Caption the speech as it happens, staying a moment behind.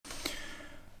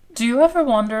Do you ever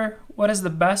wonder what is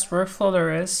the best workflow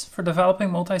there is for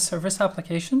developing multi-service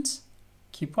applications?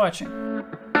 Keep watching.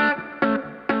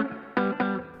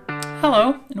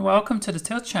 Hello and welcome to the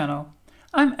Tilt channel.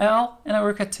 I'm El and I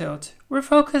work at Tilt. We're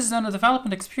focused on the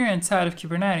development experience side of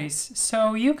Kubernetes,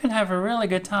 so you can have a really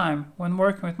good time when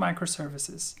working with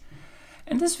microservices.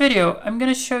 In this video, I'm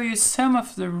going to show you some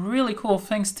of the really cool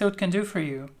things Tilt can do for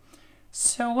you.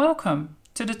 So welcome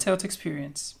to the Tilt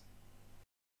experience.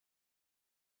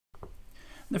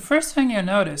 The first thing you'll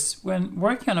notice when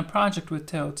working on a project with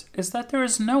Tilt is that there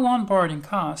is no onboarding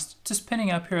cost to spinning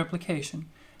up your application.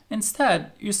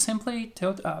 Instead, you simply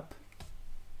tilt up.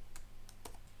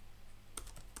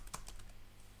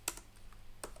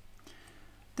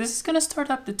 This is going to start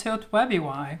up the Tilt web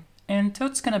UI, and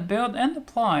Tilt's going to build and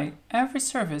deploy every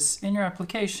service in your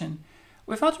application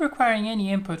without requiring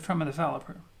any input from a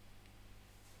developer.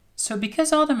 So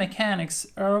because all the mechanics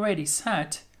are already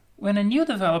set, when a new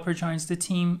developer joins the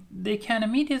team, they can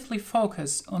immediately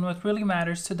focus on what really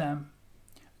matters to them.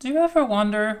 Do you ever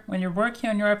wonder when you're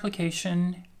working on your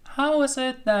application, how is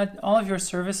it that all of your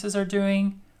services are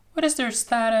doing? What is their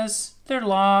status, their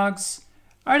logs?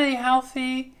 Are they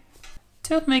healthy?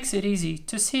 Tilt makes it easy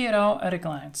to see it all at a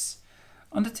glance.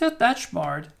 On the Tilt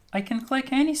dashboard, I can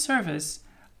click any service.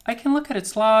 I can look at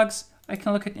its logs. I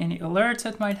can look at any alerts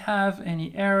it might have,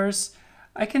 any errors.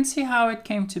 I can see how it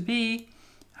came to be,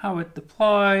 how it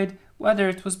deployed, whether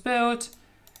it was built,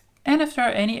 and if there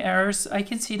are any errors, I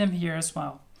can see them here as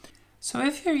well. So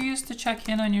if you're used to check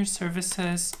in on your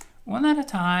services one at a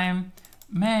time,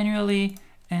 manually,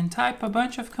 and type a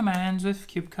bunch of commands with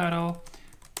kubectl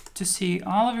to see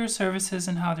all of your services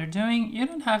and how they're doing, you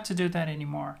don't have to do that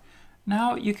anymore.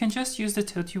 Now you can just use the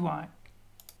Tilt UI.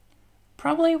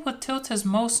 Probably what Tilt is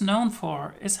most known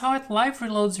for is how it live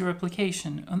reloads your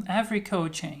application on every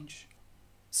code change.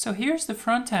 So here's the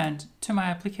front end to my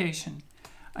application.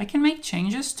 I can make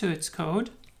changes to its code,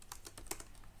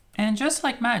 and just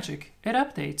like magic, it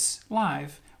updates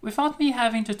live without me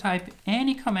having to type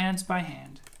any commands by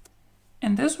hand.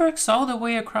 And this works all the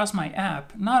way across my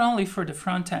app, not only for the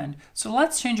front end. So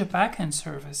let's change a backend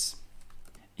service.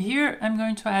 Here I'm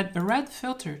going to add a red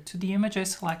filter to the image I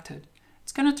selected.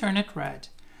 It's going to turn it red.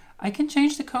 I can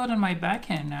change the code on my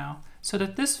backend now, so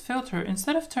that this filter,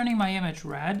 instead of turning my image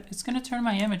red, it's going to turn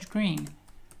my image green.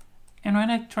 And when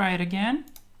I try it again,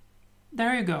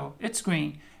 there you go, it's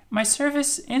green. My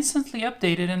service instantly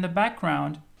updated in the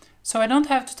background, so I don't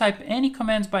have to type any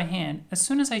commands by hand. As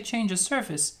soon as I change a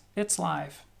service, it's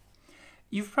live.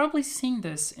 You've probably seen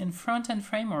this in front-end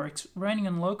frameworks running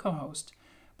on localhost,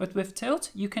 but with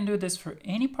Tilt, you can do this for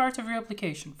any part of your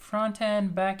application,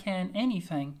 front-end, back-end,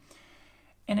 anything.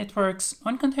 And it works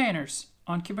on containers,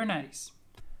 on Kubernetes.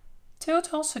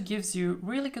 Tilt also gives you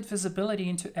really good visibility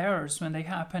into errors when they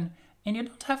happen, and you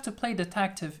don't have to play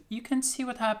detective. You can see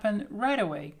what happened right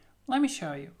away. Let me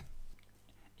show you.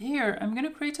 Here, I'm going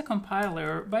to create a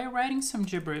compiler by writing some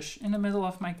gibberish in the middle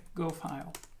of my Go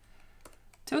file.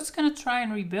 Tilt's going to try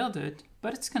and rebuild it,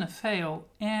 but it's going to fail,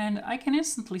 and I can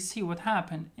instantly see what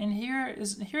happened. And here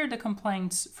are the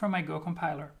complaints from my Go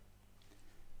compiler.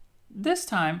 This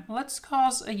time, let's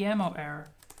cause a YAML error.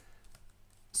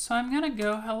 So I'm going to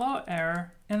go hello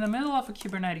error in the middle of a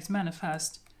Kubernetes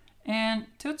manifest, and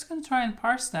Tilt's going to try and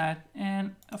parse that,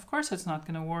 and of course it's not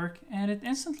going to work, and it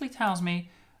instantly tells me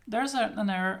there's an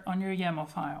error on your YAML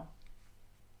file.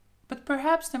 But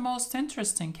perhaps the most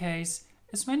interesting case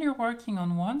is when you're working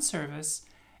on one service,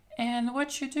 and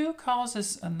what you do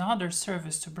causes another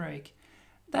service to break.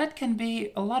 That can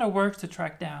be a lot of work to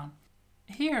track down.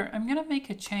 Here, I'm going to make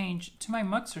a change to my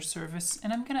Muxer service,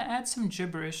 and I'm going to add some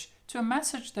gibberish to a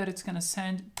message that it's going to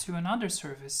send to another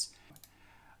service.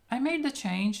 I made the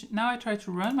change, now I try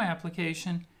to run my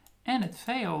application, and it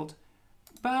failed.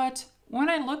 But when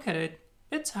I look at it,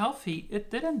 it's healthy.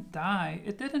 It didn't die,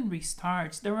 it didn't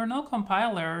restart. There were no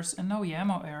compile errors and no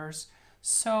YAML errors.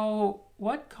 So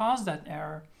what caused that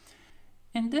error?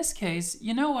 In this case,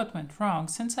 you know what went wrong,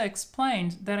 since I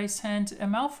explained that I sent a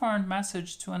malformed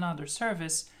message to another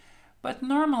service, but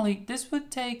normally this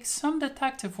would take some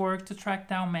detective work to track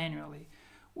down manually.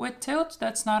 With Tilt,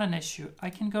 that's not an issue. I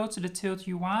can go to the Tilt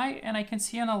UI and I can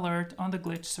see an alert on the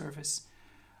glitch service.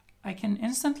 I can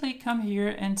instantly come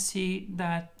here and see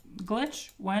that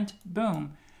glitch went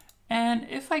boom. And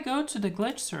if I go to the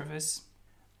glitch service,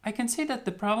 I can see that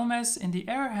the problem is in the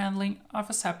error handling of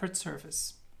a separate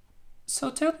service. So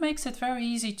Tilt makes it very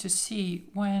easy to see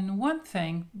when one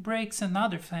thing breaks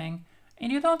another thing,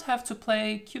 and you don't have to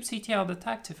play kubectl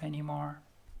detective anymore.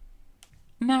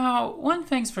 Now, one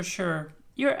thing's for sure,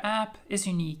 your app is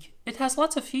unique. It has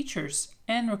lots of features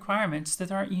and requirements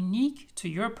that are unique to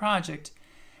your project,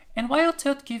 And while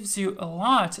Tilt gives you a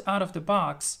lot out of the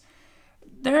box,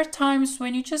 there are times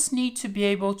when you just need to be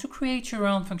able to create your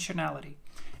own functionality,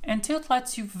 and Tilt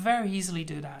lets you very easily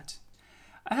do that.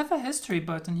 I have a history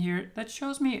button here that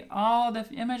shows me all the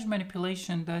image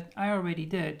manipulation that I already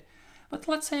did, but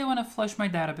let's say I want to flush my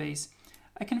database.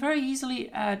 I can very easily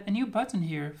add a new button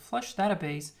here, Flush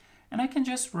Database, and I can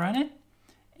just run it,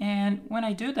 and when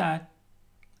I do that,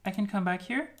 I can come back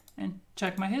here and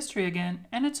check my history again,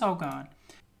 and it's all gone.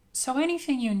 So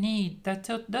anything you need that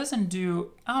Tilt doesn't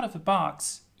do out of the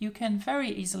box, you can very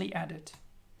easily add it.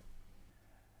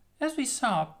 As we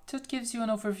saw, Tilt gives you an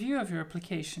overview of your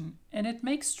application, and it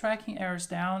makes tracking errors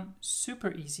down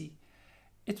super easy.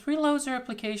 It reloads your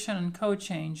application on code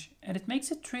change, and it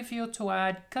makes it trivial to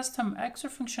add custom extra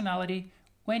functionality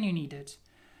when you need it.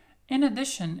 In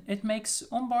addition, it makes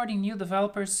onboarding new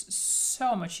developers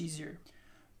so much easier.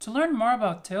 To learn more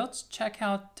about Tilt, check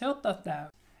out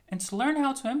tilt.dev. And to learn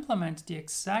how to implement the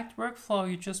exact workflow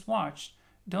you just watched,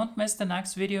 don't miss the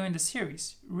next video in the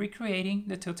series, Recreating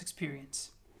the Tilt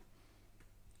Experience.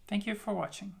 Thank you for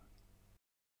watching.